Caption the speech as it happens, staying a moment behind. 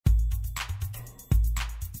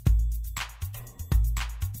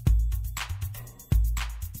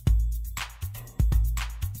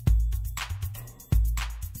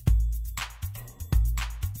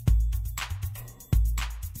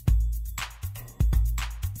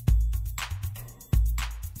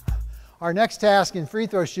Our next task in free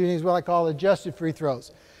throw shooting is what I call adjusted free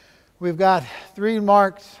throws. We've got 3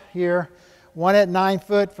 marks here, one at 9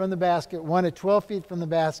 foot from the basket, one at 12 feet from the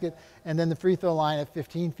basket, and then the free throw line at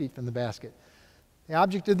 15 feet from the basket. The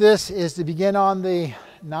object of this is to begin on the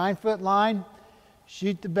 9-foot line,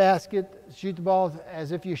 shoot the basket, shoot the ball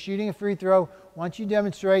as if you're shooting a free throw. Once you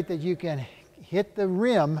demonstrate that you can hit the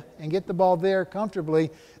rim and get the ball there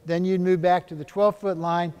comfortably, then you'd move back to the 12-foot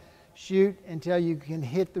line, shoot until you can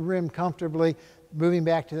hit the rim comfortably, moving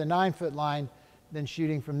back to the 9-foot line, then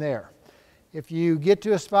shooting from there. If you get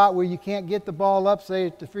to a spot where you can't get the ball up, say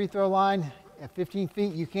at the free throw line at 15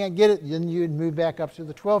 feet, you can't get it, then you'd move back up to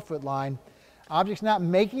the 12-foot line. Object's not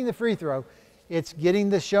making the free throw, it's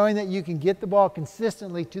showing that you can get the ball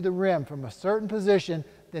consistently to the rim from a certain position,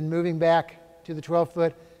 then moving back to the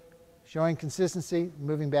 12-foot, showing consistency,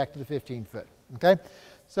 moving back to the 15-foot. Okay?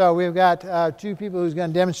 So we've got 2 people who's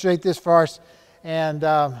going to demonstrate this for us, and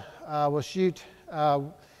we'll shoot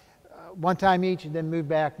 1 time each and then move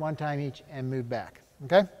back, 1 time each and move back.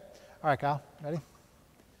 Okay? All right, Kyle, ready?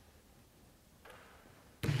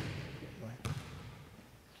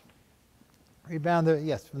 Rebound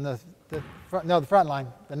from the front line,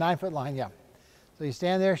 the 9-foot line, yeah. So you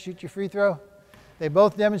stand there, shoot your free throw. They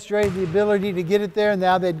both demonstrated the ability to get it there, and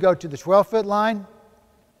now they'd go to the 12-foot line.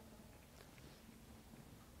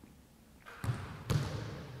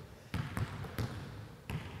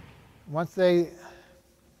 Once they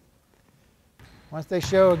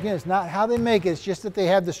show, again, it's not how they make it, it's just that they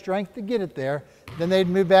have the strength to get it there. Then they'd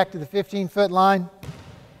move back to the 15-foot line.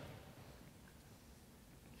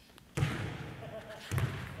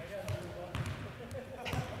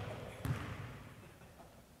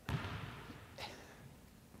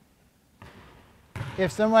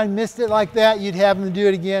 If someone missed it like that, you'd have them do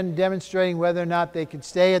it again, demonstrating whether or not they could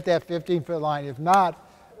stay at that 15-foot line. If not,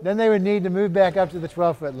 then they would need to move back up to the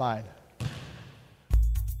 12-foot line.